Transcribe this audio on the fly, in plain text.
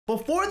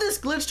But for this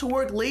glitch to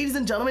work, ladies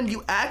and gentlemen,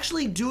 you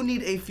actually do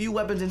need a few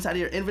weapons inside of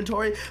your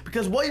inventory,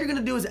 because what you're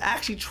gonna do is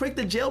actually trick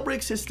the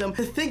jailbreak system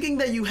to thinking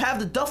that you have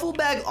the duffel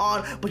bag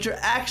on, but you're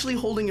actually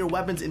holding your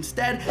weapons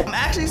instead. I'm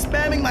actually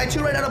spamming my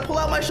 2 right now to pull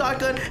out my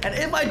shotgun, and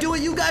if I do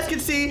it, you guys can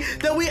see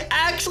that we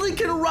actually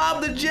can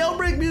rob the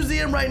jailbreak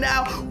museum right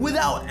now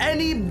without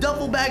any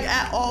duffel bag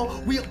at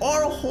all. We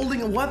are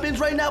holding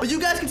weapons right now, but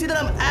you guys can see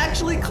that I'm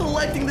actually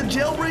collecting the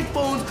jailbreak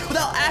phones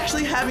without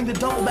actually having the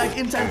duffel bag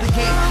inside of the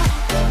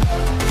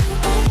game.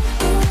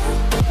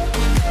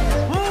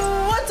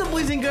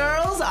 Boys and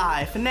girls,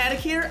 Fanatic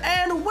here,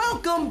 and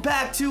welcome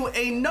back to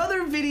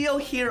another video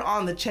here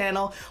on the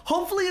channel.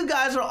 Hopefully you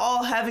guys are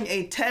all having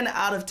a 10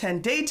 out of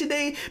 10 day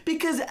today,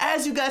 because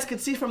as you guys can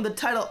see from the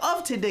title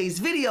of today's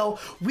video,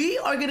 we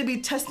are going to be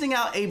testing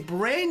out a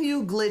brand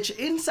new glitch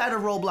inside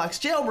of Roblox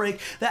Jailbreak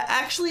that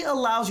actually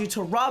allows you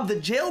to rob the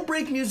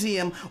Jailbreak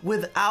Museum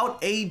without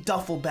a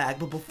duffel bag.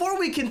 But before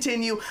we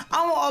continue,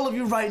 I want all of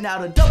you right now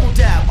to double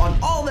dab on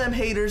all them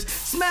haters,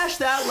 smash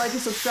that like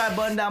and subscribe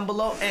button down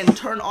below, and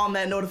turn on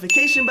that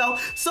notification bell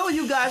so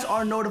you guys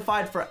are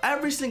notified for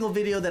every single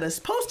video that is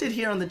posted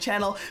here on the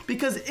channel,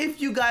 because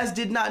if you guys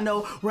did not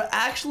know, we're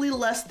actually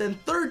less than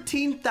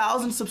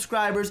 13,000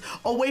 subscribers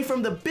away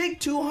from the big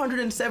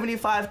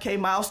 275k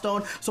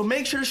milestone. So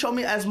make sure to show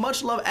me as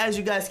much love as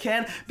you guys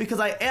can, because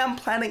I am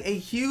planning a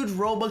huge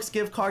Robux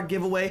gift card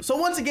giveaway. So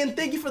once again,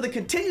 thank you for the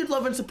continued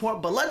love and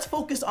support, but let's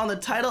focus on the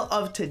title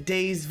of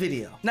today's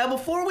video. Now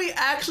before we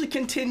actually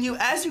continue,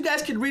 as you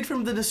guys can read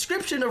from the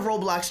description of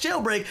Roblox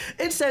Jailbreak,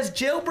 it says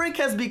Jailbreak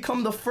has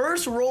become the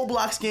first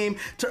Roblox game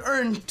to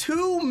earn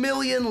 2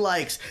 million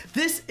likes.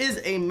 This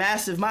is a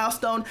massive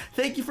milestone.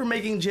 Thank you for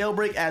making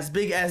Jailbreak as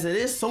big as it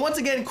is. So once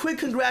again, quick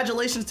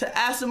congratulations to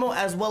Asimo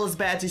as well as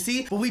Bad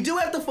TC. But we do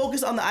have to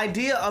focus on the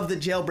idea of the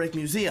Jailbreak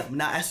Museum.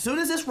 Now, as soon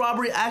as this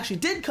robbery actually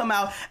did come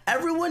out,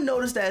 everyone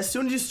noticed that as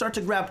soon as you start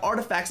to grab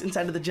artifacts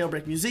inside of the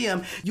Jailbreak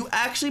Museum, you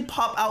actually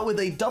pop out with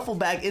a duffel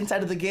bag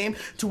inside of the game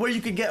to where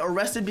you could get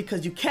arrested,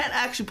 because you can't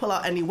actually pull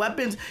out any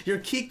weapons, your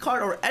key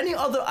card, or any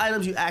other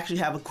items you actually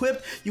have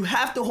equipped. You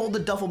have to hold the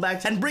duffel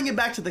bags and bring it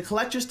back to the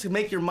collectors to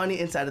make your money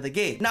inside of the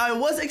game. Now, I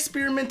was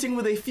experimenting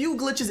with a few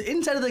glitches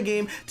inside of the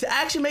game to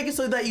actually make it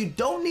so that you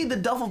don't need the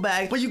duffel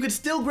bag, but you could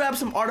still grab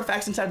some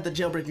artifacts inside of the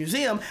Jailbreak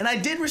Museum. And I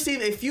did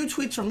receive a few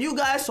tweets from you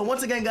guys. So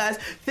once again, guys,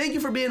 thank you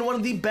for being one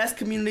of the best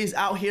communities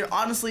out here.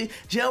 Honestly,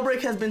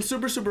 Jailbreak has been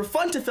super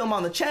fun to film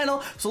on the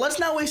channel. So let's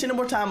not waste any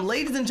more time.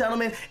 Ladies and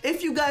gentlemen,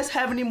 if you guys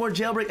have any more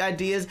Jailbreak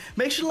ideas,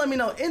 make sure to let me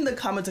know in the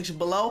comment section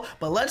below.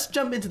 But let's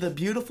jump into the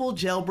beautiful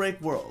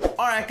Jailbreak world.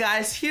 All right,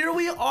 guys, here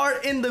we are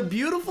in the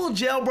beautiful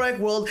Jailbreak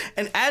world,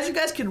 and as you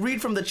guys can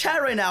read from the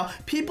chat right now,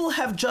 people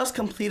have just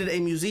completed a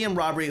museum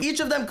robbery, each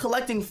of them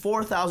collecting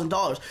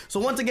 $4,000. So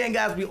once again,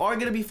 guys, we are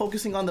going to be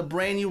focusing on the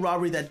brand new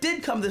robbery that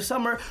did come this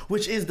summer,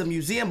 which is the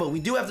museum, but we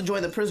do have to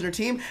join the prisoner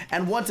team.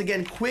 And once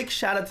again, quick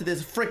shout out to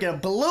this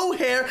freaking blue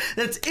hair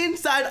that's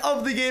inside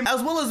of the game,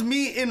 as well as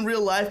me in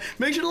real life.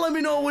 Make sure to let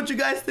me know what you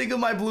guys think of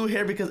my blue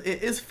hair, because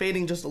it is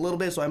fading just a little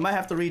bit, so I might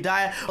have to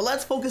re-dye it. But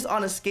let's focus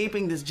on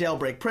escaping this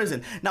jailbreak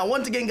prison. Now,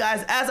 once again,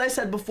 guys, as I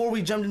said before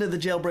we jumped into the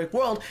jailbreak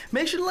world,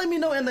 make sure to let me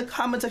know in the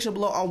comment section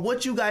below on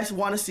what you guys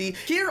want to see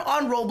here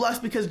on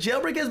Roblox, because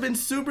Jailbreak has been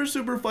super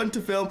fun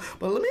to film.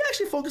 But let me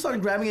actually focus on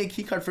grabbing a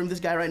key card from this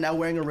guy right now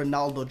wearing a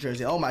Ronaldo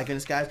jersey. Oh my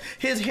goodness, guys,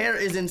 his hair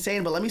is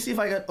insane. But let me see if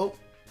I got, oh,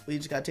 we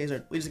just got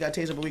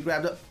tasered, but we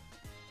grabbed it.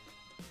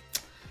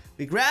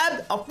 We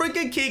grabbed a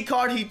freaking key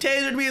card, he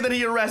tasered me, and then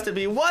he arrested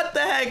me. What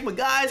the heck? But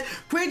guys,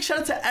 quick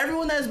shout out to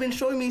everyone that has been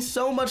showing me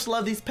so much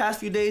love these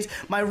past few days.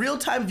 My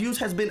real-time views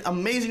has been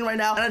amazing right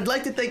now, and I'd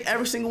like to thank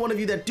every single one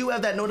of you that do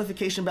have that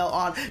notification bell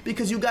on,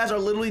 because you guys are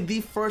literally the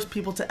first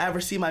people to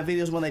ever see my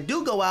videos when they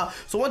do go out.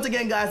 So once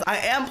again, guys, I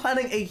am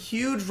planning a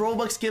huge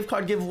Robux gift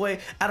card giveaway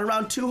at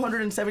around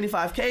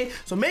 275k,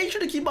 so make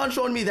sure to keep on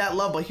showing me that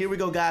love. But here we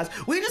go, guys.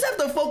 We just have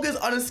to focus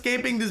on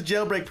escaping this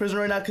jailbreak prison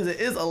right now, because it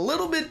is a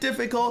little bit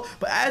difficult.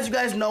 But as you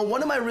guys know,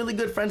 one of my really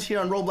good friends here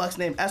on Roblox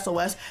named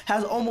SOS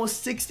has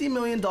almost $60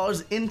 million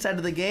inside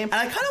of the game, and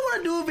I kind of want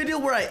to do a video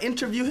where I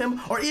interview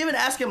him or even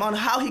ask him on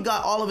how he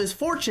got all of his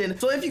fortune.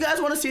 So if you guys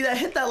want to see that,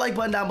 hit that like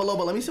button down below.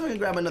 But let me see if I can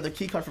grab another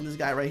key card from this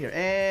guy right here,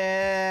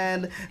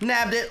 and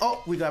nabbed it.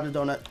 Oh, we grabbed a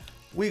donut.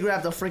 We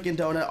grabbed a freaking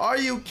donut. Are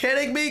you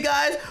kidding me,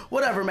 guys?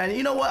 Whatever, man.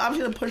 You know what? I'm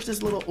just gonna push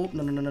this little, oh,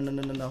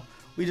 no.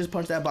 We just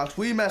punched that box.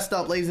 We messed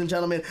up, ladies and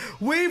gentlemen.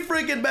 We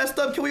freaking messed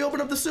up. Can we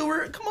open up the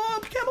sewer? Come on,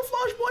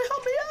 camouflage boy,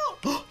 help me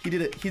out. He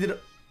did it.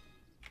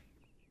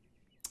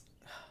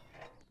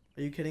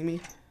 Are you kidding me?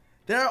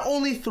 There are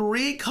only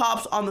 3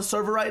 cops on the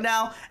server right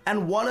now,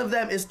 and one of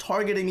them is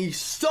targeting me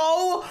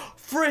so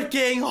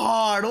freaking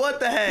hard. What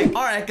the heck?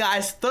 All right,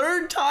 guys,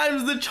 3rd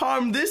time's the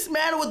charm. This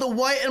man with the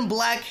white and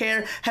black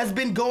hair has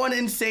been going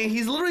insane.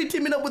 He's literally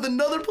teaming up with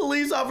another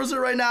police officer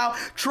right now,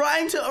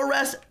 trying to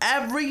arrest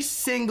every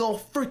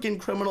single freaking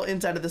criminal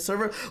inside of the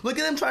server. Look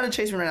at them trying to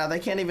chase me right now. They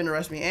can't even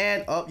arrest me,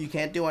 and oh, you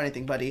can't do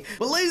anything, buddy.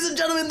 But ladies and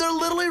gentlemen, they're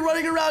literally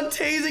running around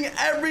tasing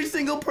every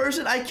single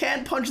person. I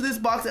can't punch this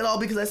box at all,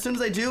 because as soon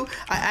as I do,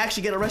 I actually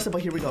actually get arrested,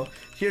 but here we go.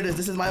 Here it is.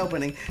 This is my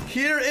opening.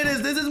 Here it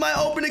is. This is my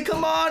opening.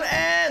 Come on.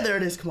 And there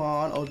it is. Come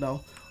on. Oh,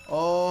 no.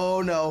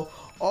 Oh, no.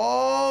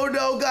 Oh,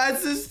 no,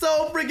 guys. This is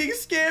so freaking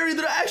scary.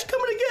 They're actually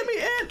coming to get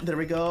me. And there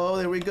we go.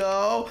 There we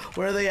go.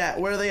 Where are they at?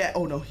 Where are they at?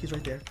 Oh, no. He's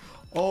right there.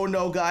 Oh,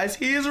 no, guys.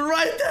 He is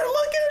right there.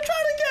 Look at him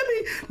trying to get me.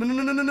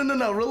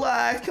 No.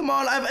 Relax. Come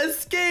on. I've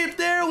escaped.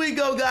 There we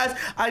go, guys.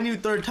 I knew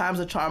third time's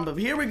a charm, but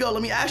here we go.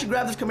 Let me actually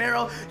grab this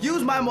Camaro,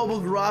 use my mobile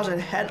garage, and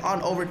head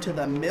on over to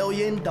the $1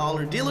 million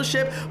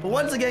dealership. But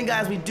once again,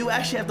 guys, we do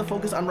actually have to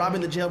focus on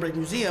robbing the Jailbreak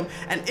Museum.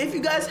 And if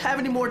you guys have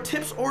any more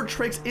tips or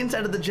tricks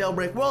inside of the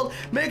Jailbreak world,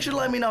 make sure to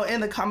let me know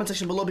in the comment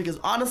section below, because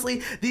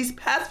honestly, these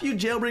past few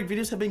Jailbreak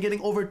videos have been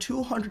getting over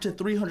 200 to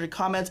 300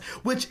 comments,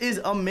 which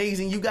is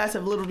amazing. You guys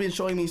have literally been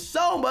showing me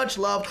so much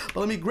love.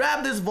 But let me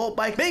grab this Volt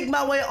bike, make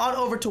my way on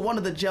over to one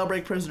of the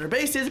Jailbreak prisoner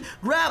bases,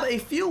 grab a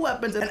few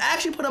weapons, and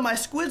actually put on my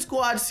Squid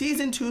Squad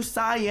Season 2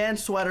 cyan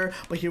sweater.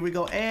 But here we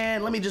go,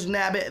 and let me just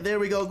nab it. There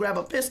we go. Grab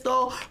a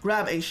pistol,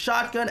 grab a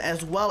shotgun,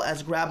 as well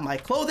as grab my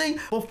clothing.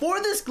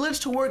 Before this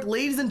glitch to work,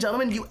 ladies and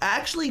gentlemen, you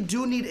actually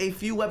do need a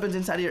few weapons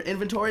inside of your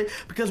inventory,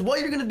 because what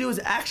you're gonna do is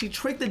actually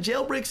trick the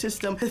Jailbreak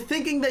system to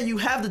thinking that you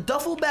have the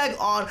duffel bag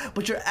on,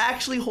 but you're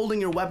actually holding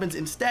your weapons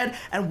instead.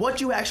 And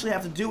what you actually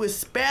have to do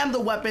is spam the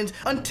weapons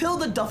until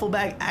the duffel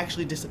bag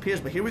actually disappears.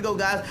 But here we go,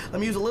 guys. Let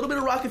me use a little bit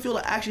of rocket fuel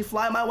to actually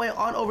fly my way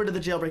on over to the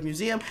Jailbreak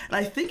Museum. And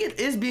I think it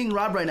is being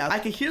robbed right now. I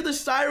can hear the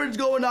sirens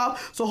going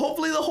off, so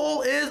hopefully the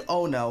hole is...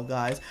 Oh no,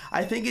 guys.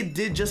 I think it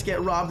did just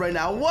get robbed right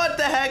now. What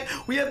the heck?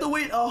 We have to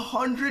wait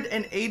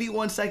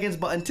 181 seconds.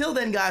 But until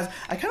then, guys,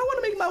 I kind of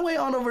want to make my way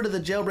on over to the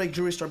Jailbreak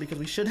jewelry store, because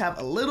we should have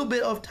a little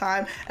bit of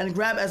time and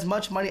grab as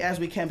much money as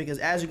we can, because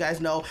as you guys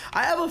know,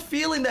 I have a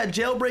feeling that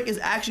Jailbreak is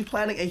actually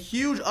planning a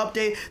huge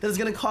update that is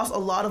going to cost a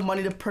lot of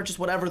money to purchase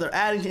whatever they're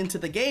adding into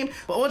the game.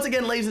 But once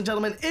again, ladies and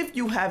gentlemen, if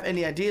you have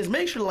any ideas,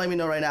 make sure to let me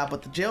know right now.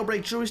 But the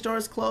Jailbreak jewelry store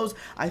is closed.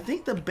 I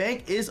think the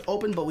bank is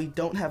open, but we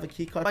don't have a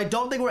key card. I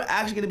don't think we're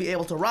actually going to be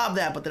able to rob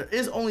that, but there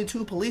is only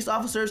 2 police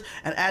officers,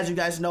 and as you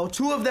guys know,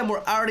 2 of them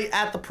were already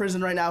at the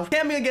prison right now,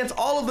 camping against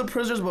all of the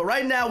prisoners. But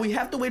right now, we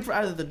have to wait for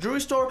either the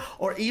jewelry store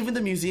or even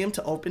the museum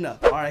to open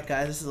up. All right,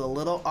 guys, this is a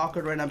little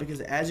awkward right now,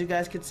 because as you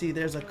guys can see,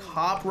 there's a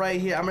cop right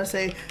here. I'm gonna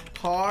say,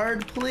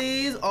 card,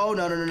 please. Oh,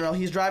 no.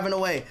 He's driving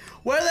away.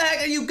 Where the heck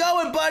are you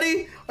going,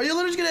 buddy? Are you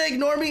literally just gonna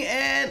ignore me?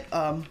 And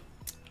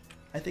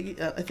I think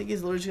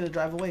he's literally just gonna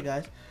drive away,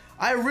 guys.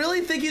 I really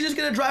think he's just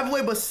gonna drive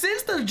away, but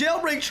since the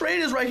Jailbreak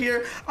train is right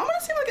here, I'm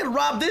gonna see if I can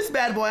rob this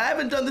bad boy. I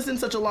haven't done this in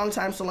such a long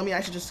time, so let me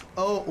actually just...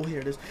 Oh, here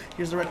it is.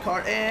 Here's the red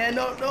card, and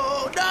no,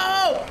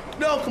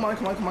 come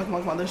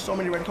on. There's so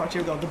many red cards.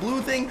 Here we go. The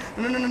blue thing.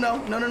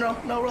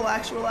 No,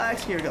 relax.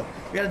 Here we go.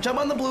 We gotta jump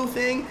on the blue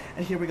thing,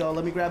 and here we go.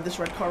 Let me grab this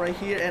red card right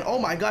here, and oh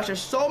my gosh, there's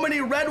so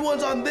many red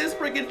ones on this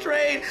freaking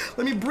train.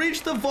 Let me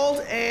breach the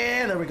vault,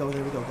 and there we go,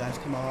 guys.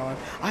 Come on.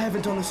 I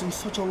haven't done this in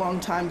such a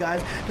long time,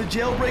 guys. The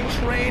Jailbreak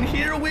train.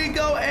 Here we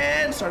go,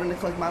 and starting to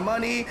collect my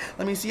money.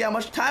 Let me see how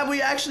much time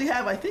we actually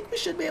have. I think we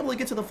should be able to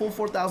get to the full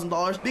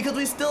 $4,000, because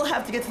we still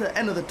have to get to the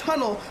end of the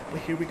tunnel. But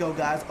here we go,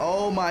 guys.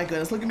 Oh my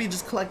goodness, look at me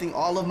just collecting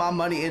all of my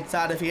money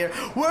inside of here.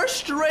 We're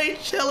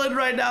straight chilling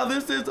right now.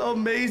 This is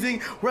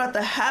amazing. We're at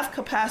the half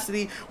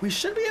capacity. We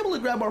should be able to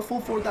grab our full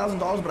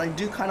 $4,000, but I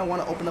do kind of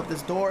want to open up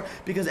this door,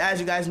 because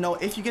as you guys know,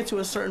 if you get to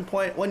a certain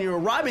point when you're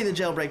robbing the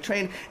Jailbreak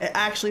train, it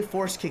actually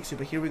force kicks you.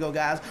 But here we go,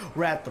 guys.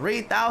 We're at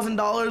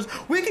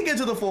 $3,000. We can get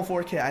to the full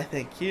 4K, I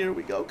think. Here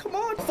we go. Come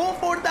on. Full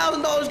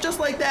 $4,000 just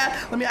like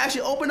that. Let me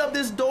actually open up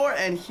this door,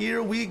 and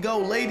here we go,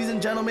 ladies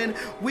and gentlemen.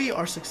 We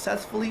are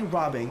successfully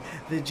robbing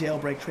the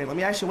Jailbreak train. Let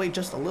me actually wait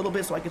just a little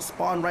bit so I can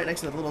spawn right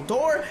next to the little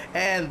door,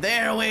 and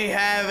there we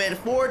have it.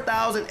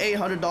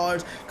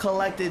 $4,800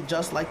 collected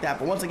just like that.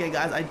 But once again,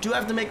 guys, I do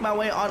have to make my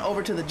way on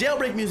over to the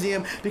Jailbreak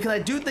Museum, because I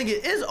do think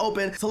it is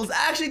open. So let's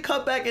actually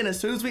cut back in as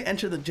soon as we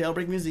enter the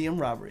Jailbreak Museum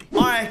robbery.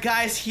 All right,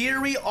 guys, here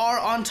we are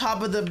on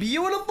top of the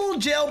beautiful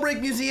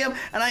Jailbreak Museum,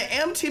 and I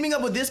am teaming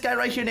up with this guy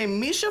right here named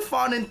Misha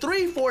Fondin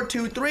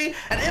 3423.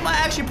 And if I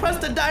actually press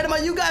the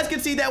dynamite, you guys can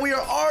see that we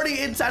are already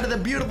inside of the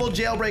beautiful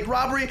Jailbreak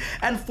robbery.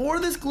 And for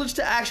this glitch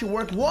to actually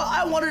work, what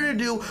I wanted to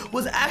do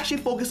was actually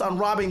focus on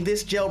robbing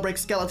this Jailbreak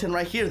skeleton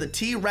right here, the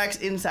T-Rex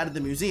inside of the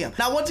museum.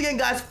 Now, once again,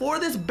 guys, for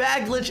this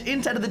bag glitch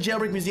inside of the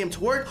Jailbreak Museum to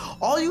work,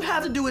 all you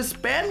have to do is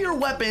spam your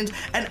weapons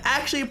and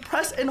actually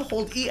press and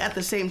hold E at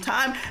the same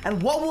time.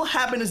 And what will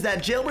happen is that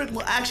Jailbreak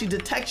will actually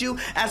detect you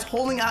as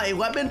holding out a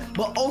weapon,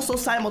 but also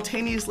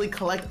simultaneously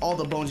collect all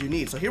the bones you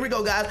need. So here we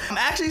go, guys. I'm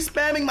actually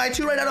spamming my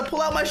 2 right now to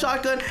pull out my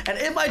shotgun, and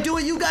if I do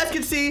it, you guys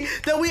can see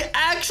that we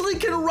actually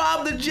can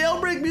rob the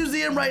Jailbreak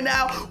Museum right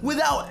now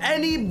without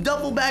any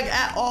duffel bag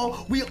at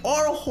all. We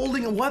are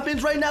holding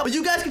weapons right now, but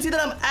you guys can see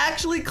that I'm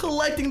actually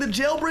collecting the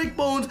Jailbreak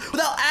bones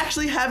without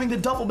actually having the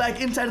duffel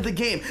bag inside of the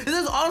game. This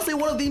is honestly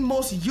one of the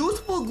most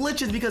useful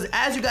glitches, because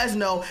as you guys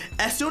know,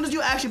 as soon as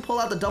you actually pull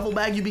out the duffel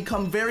bag, you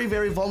become very,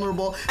 very vulnerable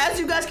vulnerable. As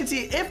you guys can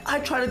see, if I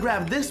try to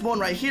grab this one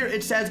right here,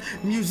 it says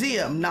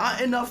museum,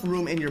 not enough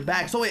room in your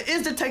bag. So it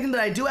is detecting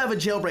that I do have a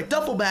jailbreak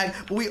duffel bag,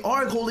 but we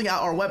are holding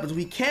out our weapons.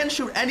 We can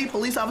shoot any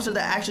police officer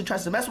that actually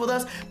tries to mess with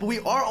us, but we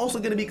are also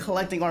going to be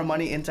collecting our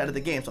money inside of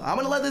the game. So I'm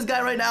going to let this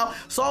guy right now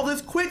solve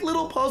this quick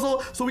little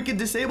puzzle so we can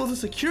disable the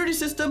security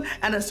system,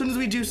 and as soon as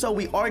we do so,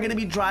 we are going to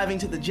be driving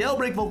to the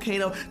jailbreak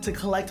volcano to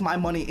collect my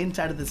money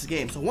inside of this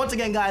game. So once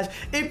again, guys,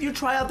 if you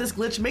try out this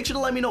glitch, make sure to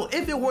let me know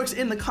if it works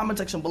in the comment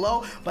section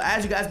below. But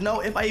as you guys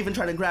know, if I even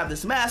try to grab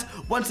this mask,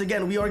 once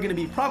again, we are going to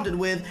be prompted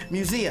with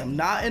museum,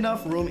 not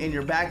enough room in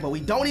your bag. But we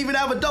don't even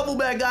have a duffel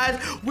bag,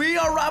 guys. We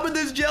are robbing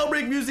this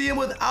jailbreak museum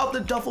without the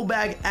duffel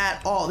bag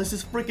at all. This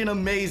is freaking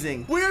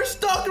amazing. We're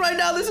stuck right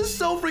now. This is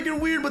so freaking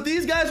weird, but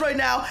these guys right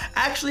now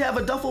actually have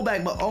a duffel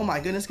bag. But oh my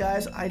goodness,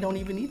 guys, I don't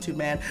even need to,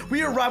 man.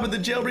 We are robbing the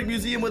jailbreak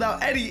museum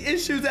without any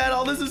issues at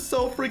all. This is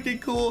so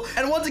freaking cool.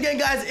 And once again,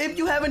 guys, if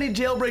you have any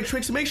jailbreak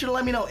tricks, make sure to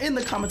let me know in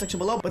the comment section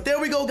below. But there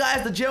we go,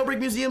 guys. The jailbreak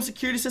museum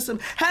security system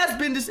has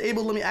been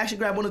disabled. Let me actually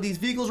grab one of these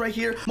vehicles right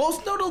here,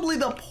 most notably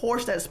the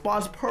Porsche that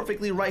spawns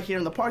perfectly right here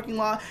in the parking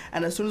lot.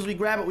 And as soon as we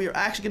grab it, we are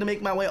actually going to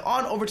make my way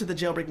on over to the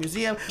jailbreak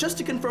museum just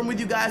to confirm with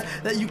you guys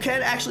that you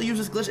can actually use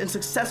this glitch and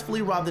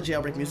successfully rob the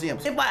jailbreak museum.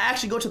 If I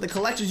actually go to the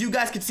collectors, you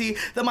guys can see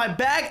that my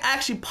bag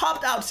actually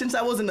popped out since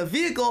I was in the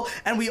vehicle,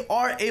 and we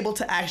are able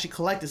to actually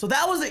collect it. So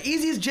that was the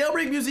easiest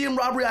jailbreak museum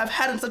robbery I've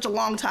had in such a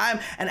long time.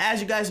 And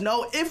as you guys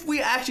know, if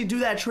we actually do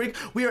that trick,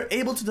 we are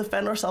able to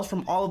defend ourselves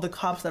from all of the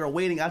cops that are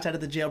waiting outside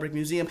of the jailbreak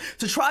museum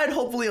to try and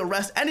hopefully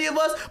arrest any of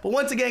us. But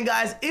once again,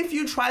 guys, if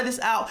you try this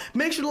out,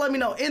 make sure to let me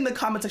know in the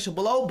comment section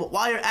below. But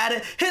while you're at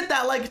it, hit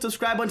that like and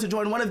subscribe button to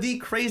join one of the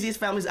craziest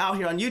families out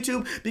here on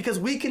YouTube, because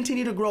we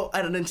continue to grow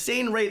at an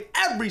insane rate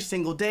every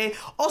single day.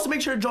 Also,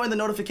 make sure to join the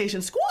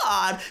notification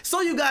squad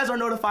so you guys are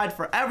notified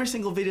for every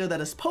single video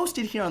that is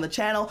posted here on the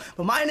channel.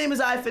 But my name is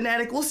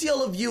iFanatic. We'll see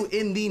all of you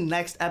in the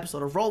next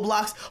episode of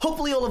Roblox.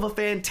 Hopefully you'll have a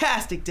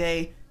fantastic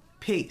day.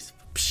 Peace.